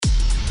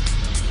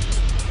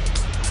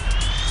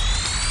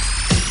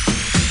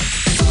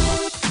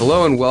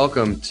Hello and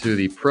welcome to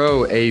the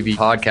Pro AV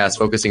podcast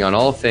focusing on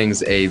all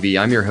things AV.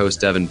 I'm your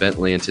host, Devin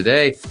Bentley, and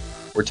today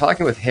we're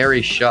talking with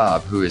Harry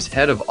Schaub, who is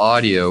head of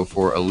audio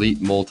for Elite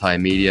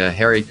Multimedia.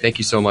 Harry, thank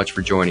you so much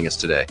for joining us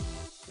today.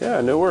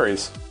 Yeah, no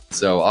worries.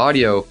 So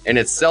audio in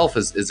itself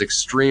is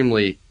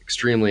extremely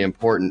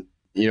important.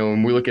 You know,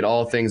 when we look at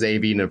all things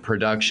AV in a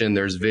production,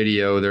 there's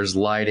video, there's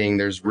lighting,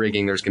 there's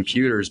rigging, there's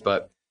computers,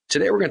 but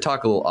today we're going to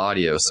talk a little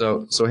audio.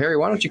 So Harry,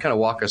 why don't you kind of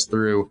walk us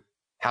through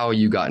how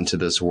you got into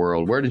this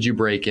world? Where did you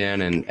break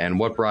in and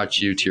what brought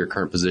you to your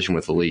current position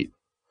with Elite?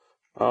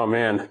 Oh,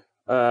 man.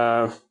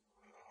 Well,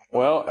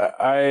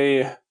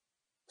 I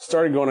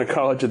started going to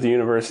college at the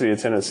University of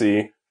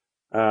Tennessee,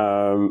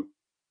 playing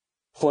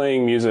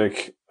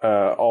music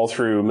all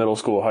through middle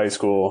school, high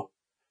school.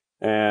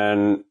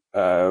 And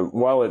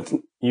while at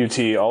UT,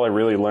 all I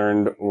really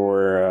learned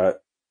were,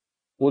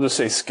 we'll just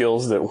say,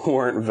 skills that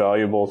weren't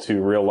valuable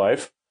to real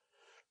life.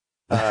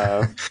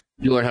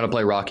 You learned how to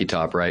play Rocky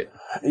Top, right?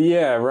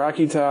 Yeah,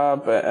 Rocky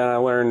Top, and I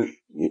learned,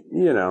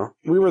 you know,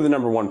 we were the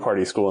number one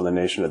party school in the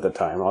nation at the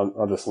time.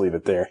 I'll just leave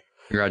it there.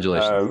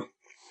 Congratulations.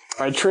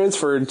 I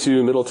transferred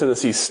to Middle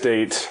Tennessee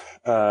State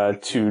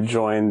to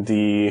join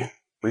the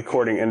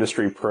recording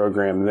industry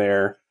program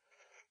there,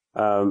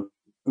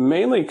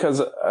 mainly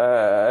because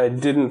I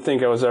didn't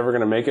think I was ever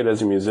going to make it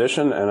as a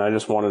musician, and I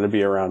just wanted to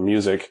be around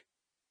music.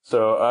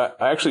 So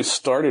I actually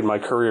started my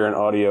career in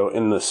audio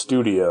in the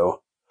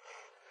studio.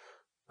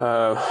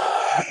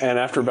 And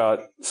after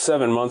about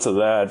 7 months of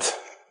that,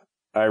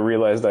 I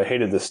realized I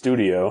hated the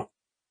studio,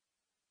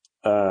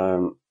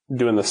 doing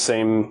the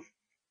same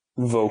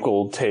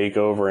vocal take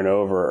over and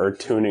over, or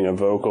tuning a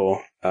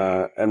vocal.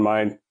 And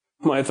my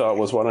thought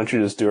was, why don't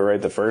you just do it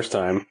right the first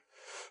time?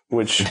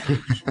 Which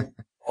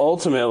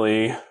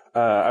ultimately,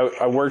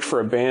 I worked for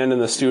a band in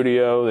the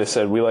studio. They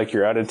said, we like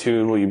your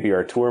attitude. Will you be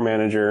our tour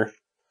manager?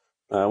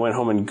 I went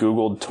home and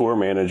Googled tour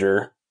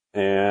manager,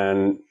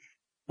 and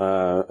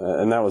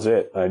that was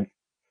it. I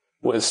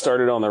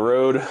started on the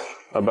road.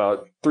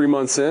 About 3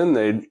 months in,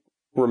 they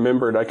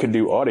remembered I could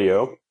do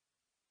audio,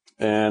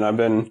 and I've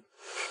been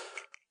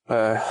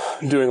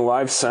doing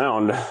live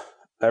sound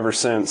ever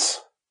since.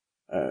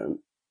 And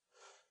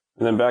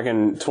then back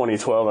in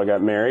 2012, I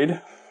got married,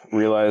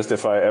 realized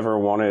if I ever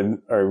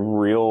wanted a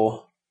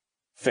real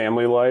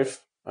family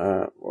life,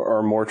 or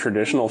a more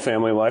traditional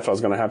family life, I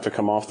was going to have to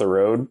come off the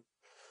road.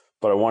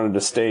 But I wanted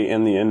to stay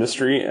in the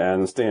industry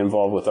and stay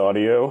involved with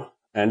audio,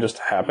 and just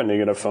happened to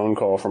get a phone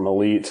call from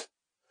Elite.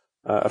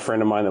 A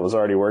friend of mine that was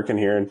already working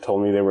here and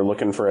told me they were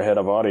looking for a head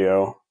of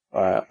audio.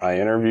 I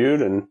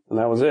interviewed, and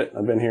that was it.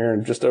 I've been here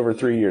just over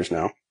 3 years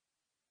now.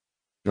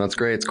 That's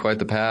great. It's quite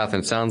the path.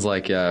 And it sounds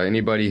like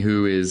anybody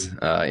who is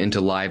into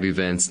live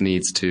events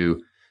needs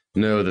to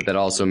know that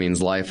also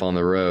means life on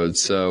the road.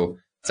 So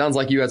it sounds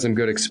like you had some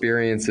good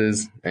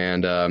experiences,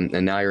 and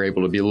now you're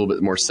able to be a little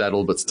bit more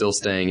settled, but still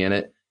staying in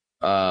it.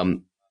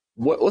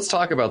 Let's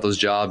talk about those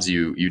jobs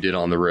you did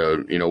on the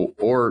road, you know,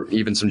 or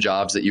even some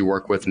jobs that you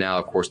work with now,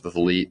 of course, with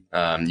Elite.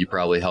 You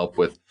probably help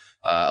with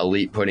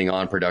Elite putting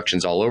on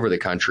productions all over the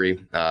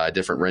country,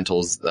 different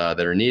rentals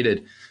that are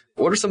needed.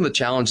 What are some of the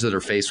challenges that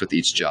are faced with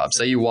each job?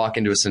 Say you walk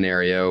into a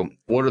scenario,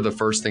 what are the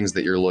first things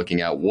that you're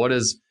looking at? What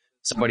does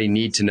somebody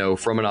need to know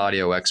from an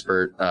audio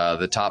expert,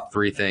 the top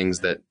 3 things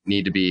that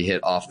need to be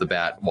hit off the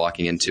bat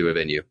walking into a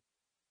venue?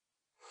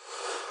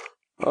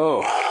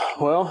 Oh,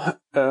 well,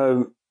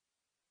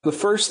 the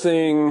first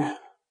thing,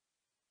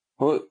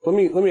 well, let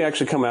me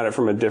actually come at it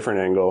from a different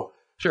angle.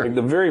 Sure. Like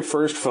the very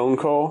first phone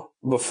call,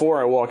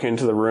 before I walk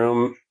into the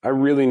room, I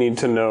really need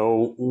to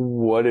know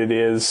what it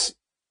is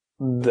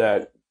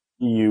that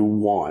you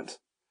want,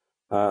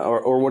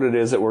 or what it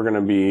is that we're going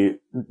to be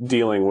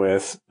dealing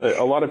with.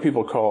 A lot of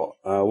people call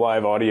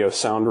live audio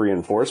sound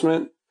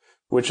reinforcement,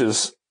 which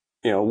is,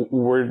 you know,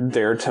 we're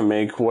there to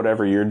make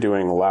whatever you're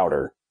doing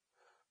louder.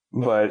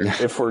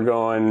 But if we're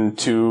going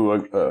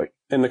to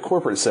in the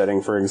corporate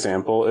setting, for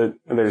example,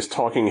 there's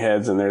talking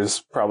heads and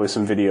there's probably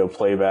some video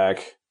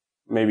playback,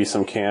 maybe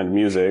some canned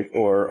music,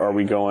 or are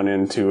we going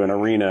into an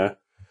arena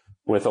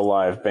with a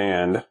live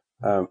band?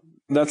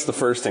 That's the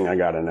first thing I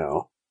got to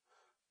know.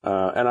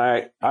 And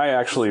I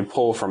actually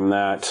pull from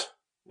that,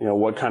 you know,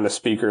 what kind of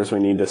speakers we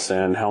need to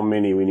send, how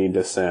many we need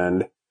to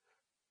send.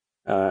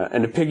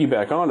 And to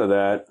piggyback onto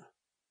that,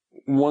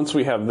 once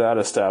we have that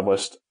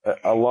established,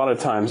 a lot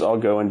of times I'll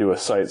go and do a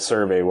site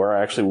survey where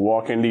I actually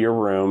walk into your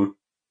room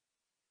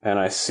and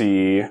I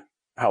see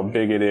how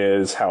big it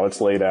is, how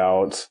it's laid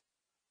out.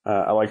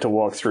 I like to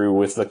walk through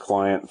with the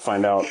client,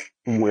 find out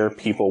where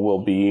people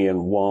will be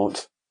and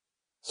won't,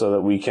 so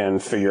that we can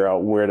figure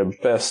out where to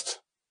best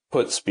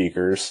put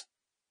speakers,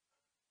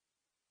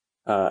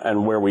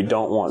 and where we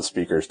don't want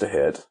speakers to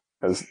hit.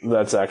 Because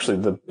that's actually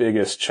the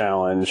biggest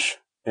challenge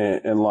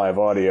in live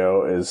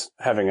audio, is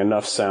having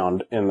enough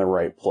sound in the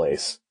right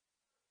place.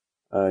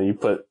 You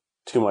put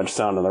too much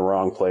sound in the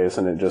wrong place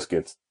and it just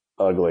gets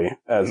ugly,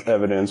 as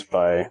evidenced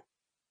by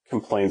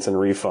complaints and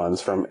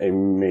refunds from a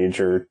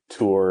major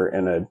tour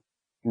in a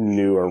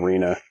new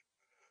arena.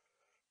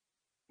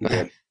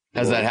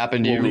 Has that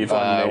happened to you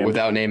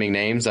without naming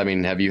names? I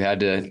mean, have you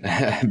had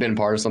to been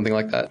part of something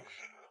like that?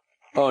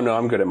 Oh, no,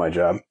 I'm good at my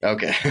job.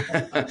 Okay.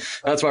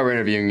 That's why we're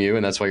interviewing you,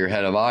 and that's why you're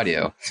head of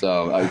audio.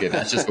 So okay,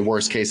 that's just the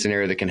worst case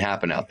scenario that can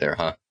happen out there,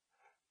 huh?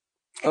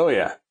 Oh,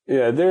 yeah.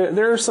 Yeah,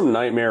 there are some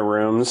nightmare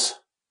rooms.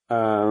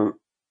 And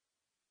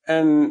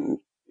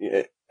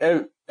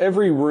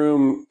every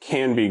room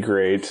can be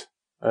great.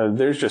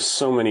 There's just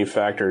so many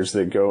factors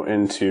that go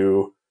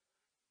into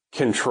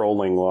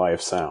controlling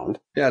live sound.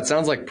 Yeah, it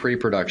sounds like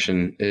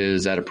pre-production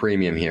is at a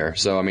premium here.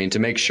 So, I mean, to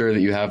make sure that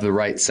you have the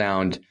right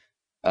sound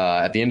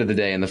at the end of the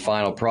day in the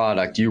final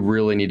product, you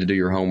really need to do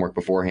your homework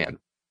beforehand.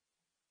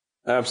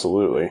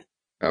 Absolutely.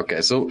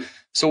 Okay, so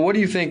what do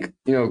you think,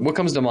 what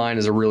comes to mind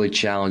as a really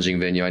challenging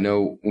venue? I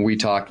know we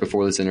talked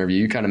before this interview,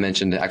 you kind of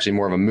mentioned actually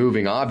more of a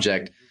moving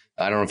object.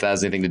 I don't know if that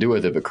has anything to do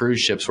with it, but cruise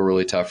ships were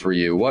really tough for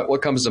you.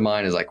 What comes to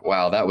mind is like,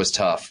 wow, that was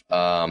tough.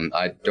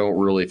 I don't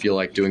really feel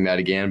like doing that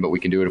again, but we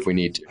can do it if we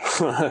need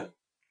to.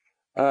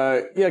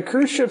 Yeah,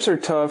 cruise ships are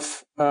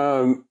tough.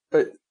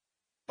 But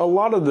a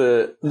lot of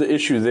the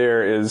issue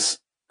there is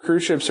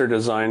cruise ships are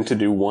designed to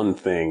do one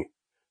thing.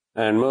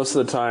 And most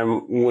of the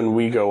time when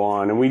we go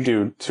on, and we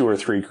do 2 or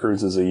 3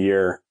 cruises a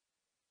year,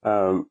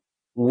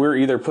 we're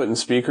either putting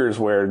speakers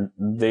where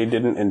they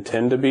didn't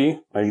intend to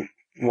be. Like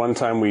one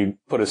time we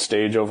put a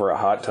stage over a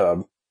hot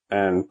tub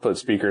and put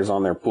speakers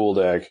on their pool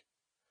deck.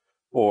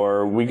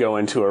 Or we go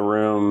into a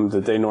room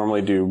that they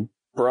normally do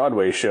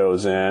Broadway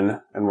shows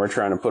in, and we're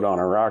trying to put on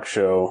a rock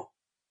show.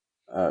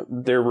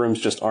 Their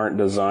rooms just aren't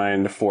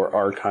designed for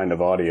our kind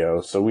of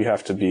audio. So we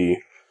have to be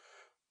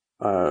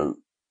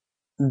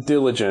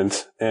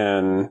diligent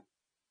in,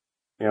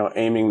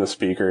 aiming the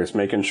speakers,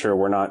 making sure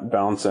we're not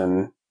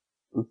bouncing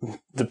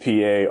the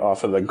PA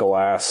off of the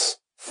glass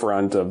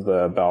front of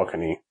the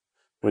balcony,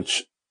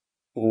 which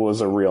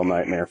was a real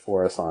nightmare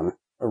for us on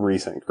a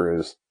recent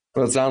cruise.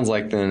 Well, it sounds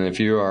like then if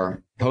you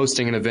are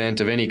hosting an event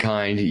of any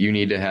kind, you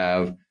need to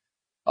have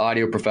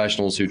audio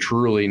professionals who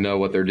truly know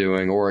what they're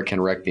doing or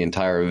can wreck the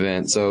entire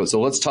event. So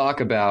let's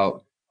talk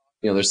about,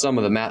 there's some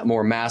of the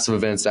more massive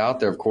events out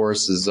there, of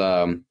course,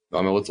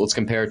 let's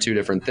compare 2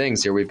 different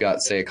things here. We've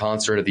got, say, a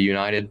concert at the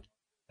United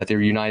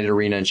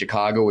Arena in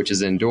Chicago, which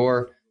is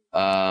indoor,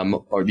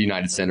 or the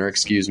United Center,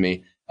 excuse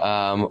me.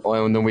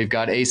 And then we've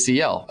got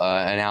ACL,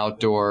 an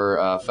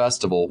outdoor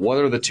festival. What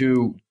are the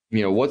 2,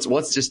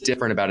 what's just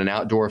different about an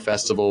outdoor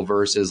festival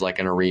versus like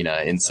an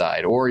arena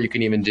inside? Or you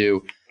can even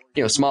do,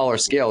 smaller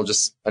scale,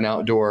 just an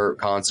outdoor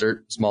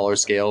concert, smaller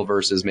scale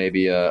versus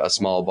maybe a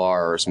small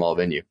bar or a small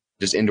venue,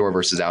 just indoor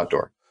versus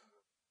outdoor.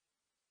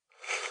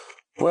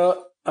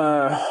 Well,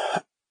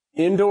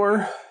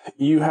 indoor,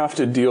 you have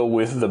to deal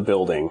with the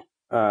building.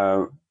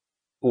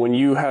 When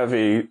you have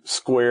a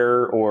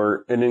square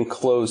or an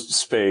enclosed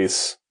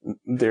space,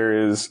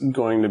 there is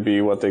going to be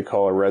what they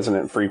call a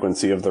resonant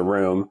frequency of the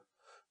room.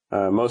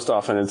 Most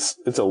often it's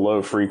a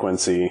low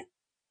frequency.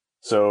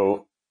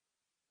 So,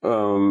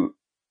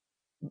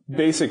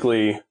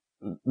 basically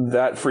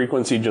that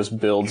frequency just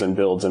builds and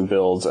builds and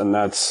builds. And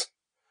that's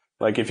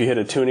like, if you hit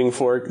a tuning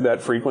fork,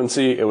 that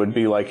frequency, it would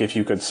be like if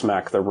you could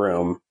smack the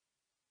room.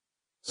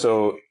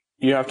 So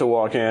you have to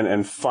walk in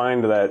and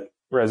find that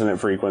resonant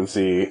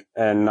frequency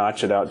and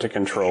notch it out to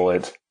control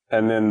it.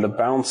 And then the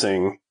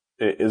bouncing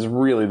is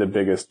really the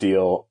biggest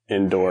deal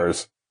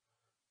indoors.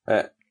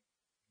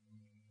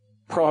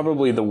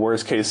 Probably the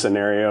worst case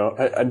scenario.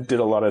 I did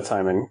a lot of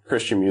time in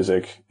Christian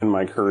music in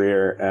my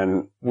career,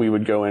 and we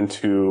would go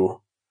into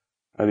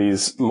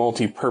these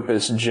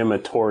multi-purpose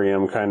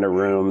gymatorium kind of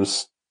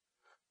rooms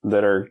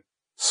that are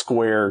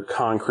square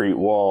concrete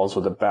walls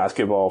with a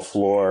basketball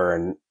floor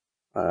and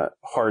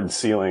hard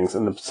ceilings,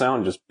 and the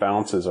sound just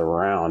bounces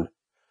around.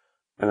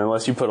 And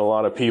unless you put a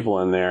lot of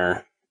people in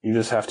there, you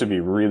just have to be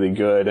really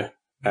good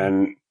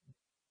and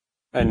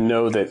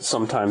know that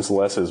sometimes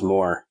less is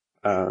more.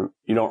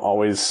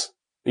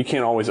 You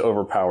can't always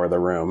overpower the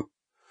room.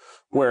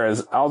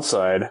 Whereas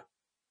outside,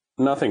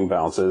 nothing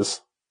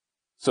bounces.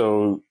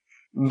 So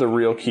the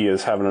real key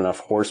is having enough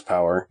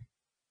horsepower,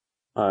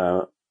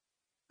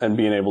 and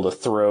being able to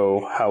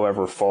throw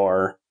however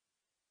far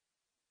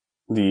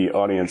the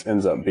audience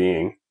ends up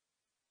being.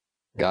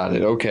 Got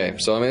it. Okay.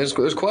 So, I mean,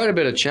 there's quite a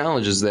bit of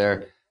challenges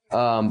there.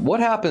 What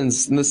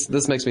happens, and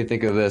this makes me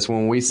think of this,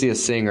 when we see a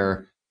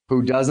singer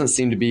who doesn't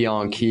seem to be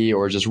on key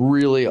or just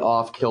really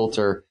off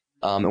kilter,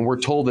 and we're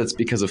told it's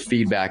because of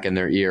feedback in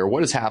their ear.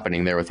 What is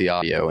happening there with the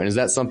audio? And is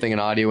that something an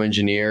audio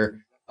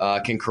engineer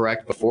can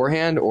correct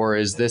beforehand, or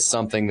is this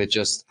something that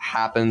just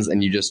happens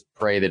and you just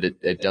pray that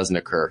it doesn't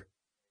occur?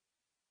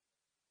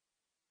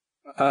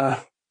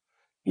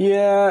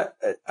 Yeah,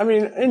 I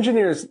mean,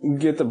 engineers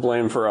get the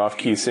blame for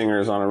off-key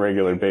singers on a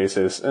regular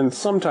basis, and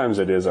sometimes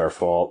it is our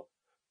fault.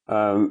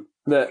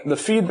 The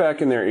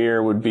feedback in their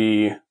ear would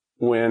be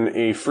when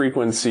a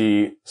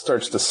frequency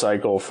starts to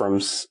cycle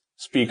from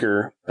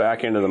speaker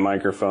back into the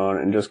microphone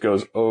and just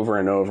goes over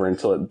and over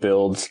until it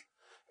builds,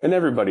 and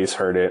everybody's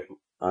heard it.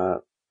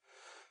 And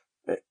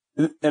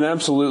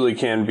absolutely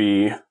can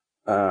be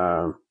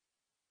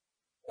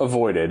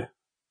avoided.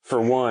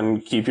 For one,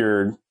 keep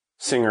your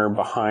singer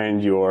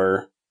behind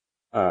your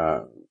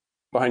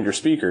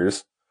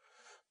speakers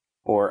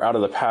or out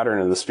of the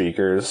pattern of the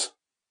speakers,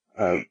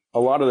 a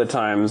lot of the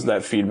times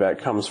that feedback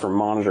comes from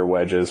monitor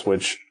wedges,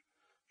 which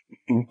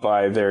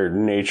by their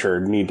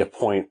nature need to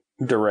point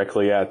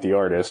directly at the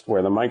artist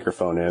where the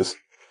microphone is.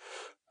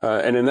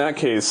 And in that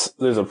case,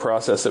 there's a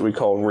process that we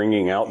call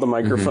ringing out the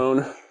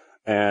microphone,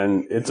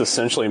 and it's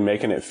essentially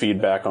making it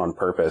feedback on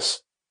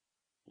purpose.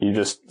 You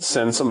just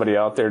send somebody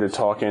out there to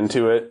talk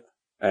into it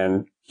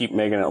and keep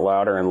making it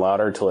louder and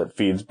louder till it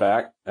feeds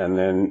back, and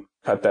then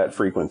cut that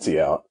frequency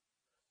out.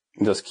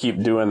 And just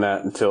keep doing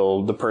that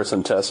until the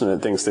person testing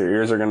it thinks their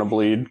ears are going to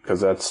bleed,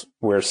 because that's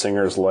where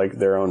singers like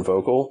their own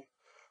vocal.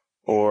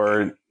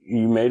 Or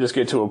you may just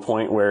get to a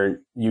point where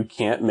you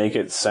can't make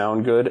it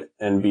sound good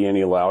and be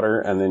any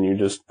louder, and then you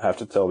just have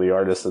to tell the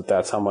artist that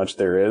that's how much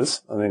there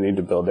is, and they need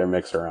to build their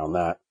mix around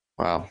that.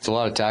 Wow, it's a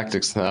lot of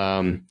tactics.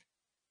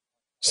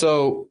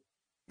 So,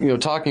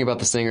 talking about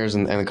the singers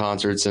and the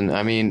concerts, and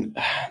I mean,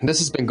 this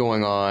has been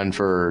going on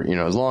for,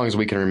 as long as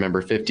we can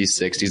remember,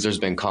 50s, 60s, there's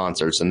been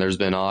concerts and there's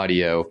been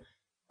audio.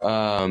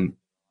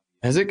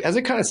 Has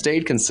it kind of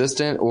stayed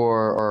consistent,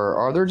 or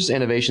are there just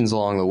innovations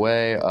along the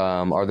way?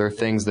 Are there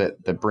things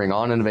that bring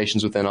on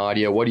innovations within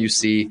audio? What do you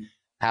see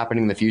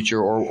happening in the future?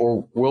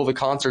 Or will the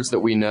concerts that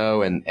we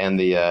know and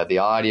the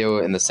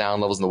audio and the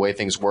sound levels and the way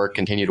things work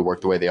continue to work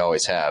the way they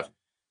always have?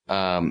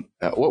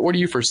 What do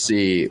you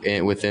foresee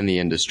within the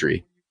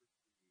industry?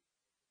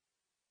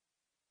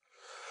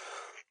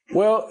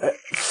 Well,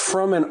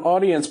 from an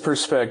audience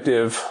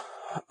perspective,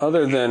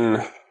 other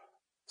than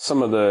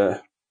some of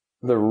the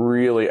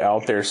really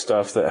out there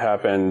stuff that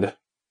happened,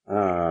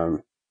 I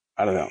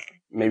don't know,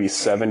 maybe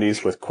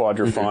 70s with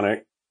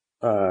quadraphonic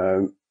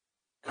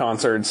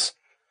concerts.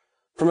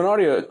 From an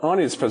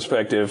audience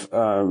perspective,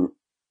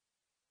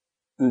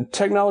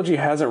 technology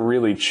hasn't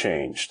really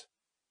changed.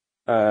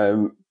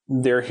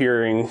 They're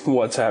hearing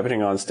what's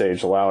happening on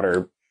stage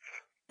louder,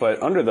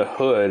 but under the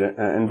hood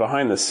and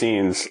behind the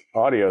scenes,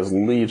 audio is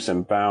leaps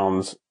and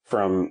bounds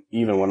from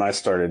even when I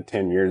started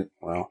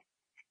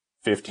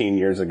 15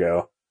 years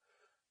ago.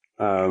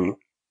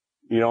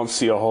 You don't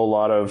see a whole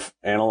lot of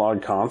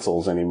analog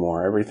consoles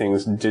anymore.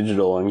 Everything's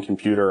digital and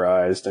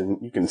computerized, and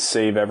you can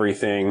save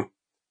everything. You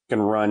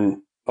can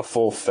run a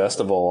full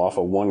festival off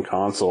of one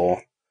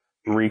console,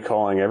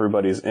 recalling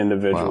everybody's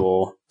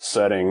individual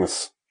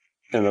settings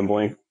in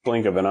the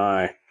blink of an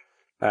eye.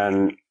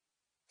 And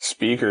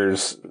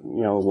speakers,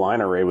 line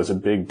array was a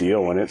big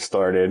deal when it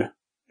started.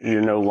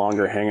 You're no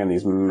longer hanging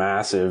these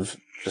massive,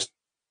 just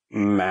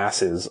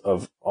masses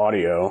of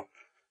audio.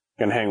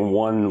 You can hang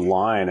one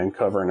line and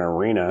cover an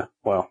arena.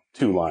 Well,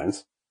 two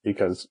lines,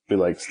 because we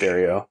like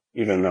stereo,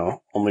 even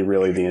though only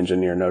really the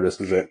engineer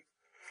notices it.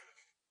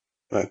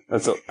 But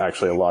that's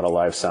actually a lot of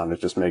live sound.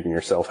 It's just making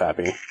yourself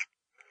happy.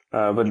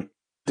 But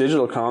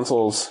digital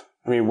consoles,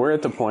 we're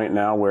at the point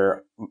now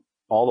where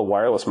all the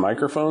wireless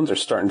microphones are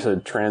starting to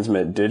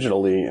transmit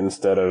digitally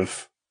instead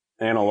of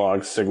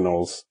analog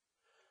signals.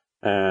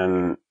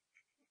 And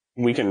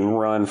we can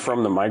run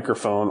from the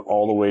microphone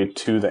all the way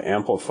to the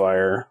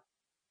amplifier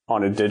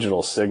on a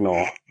digital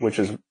signal, which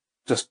is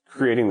just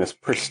creating this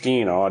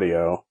pristine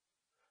audio.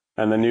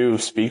 And the new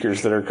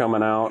speakers that are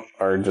coming out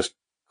are just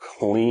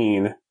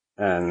clean,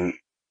 and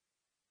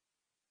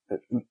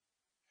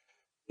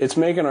it's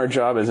making our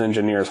job as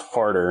engineers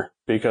harder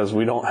because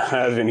we don't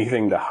have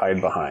anything to hide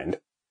behind.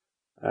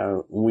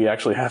 We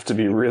actually have to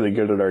be really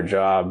good at our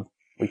job.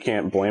 We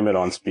can't blame it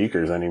on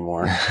speakers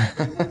anymore.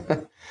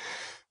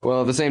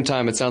 Well, at the same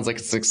time, it sounds like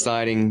it's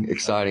an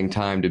exciting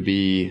time to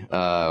be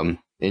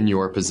in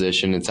your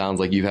position. It sounds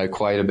like you've had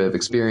quite a bit of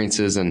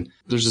experiences, and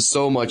there's just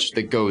so much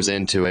that goes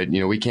into it.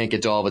 We can't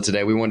get to all of it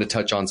today. We wanted to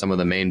touch on some of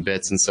the main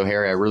bits. And so,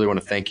 Harry, I really want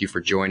to thank you for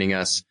joining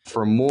us.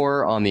 For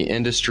more on the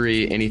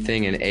industry,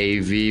 anything in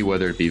AV,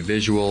 whether it be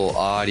visual,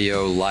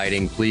 audio,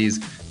 lighting, please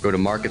go to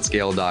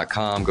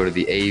marketscale.com, go to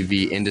the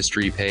AV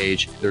industry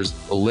page. There's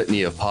a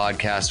litany of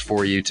podcasts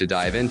for you to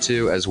dive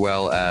into, as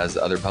well as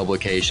other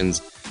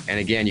publications. And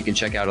again, you can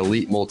check out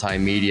Elite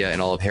Multimedia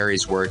and all of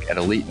Harry's work at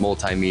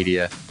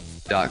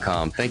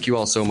elitemultimedia.com. Thank you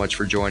all so much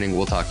for joining.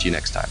 We'll talk to you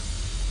next time.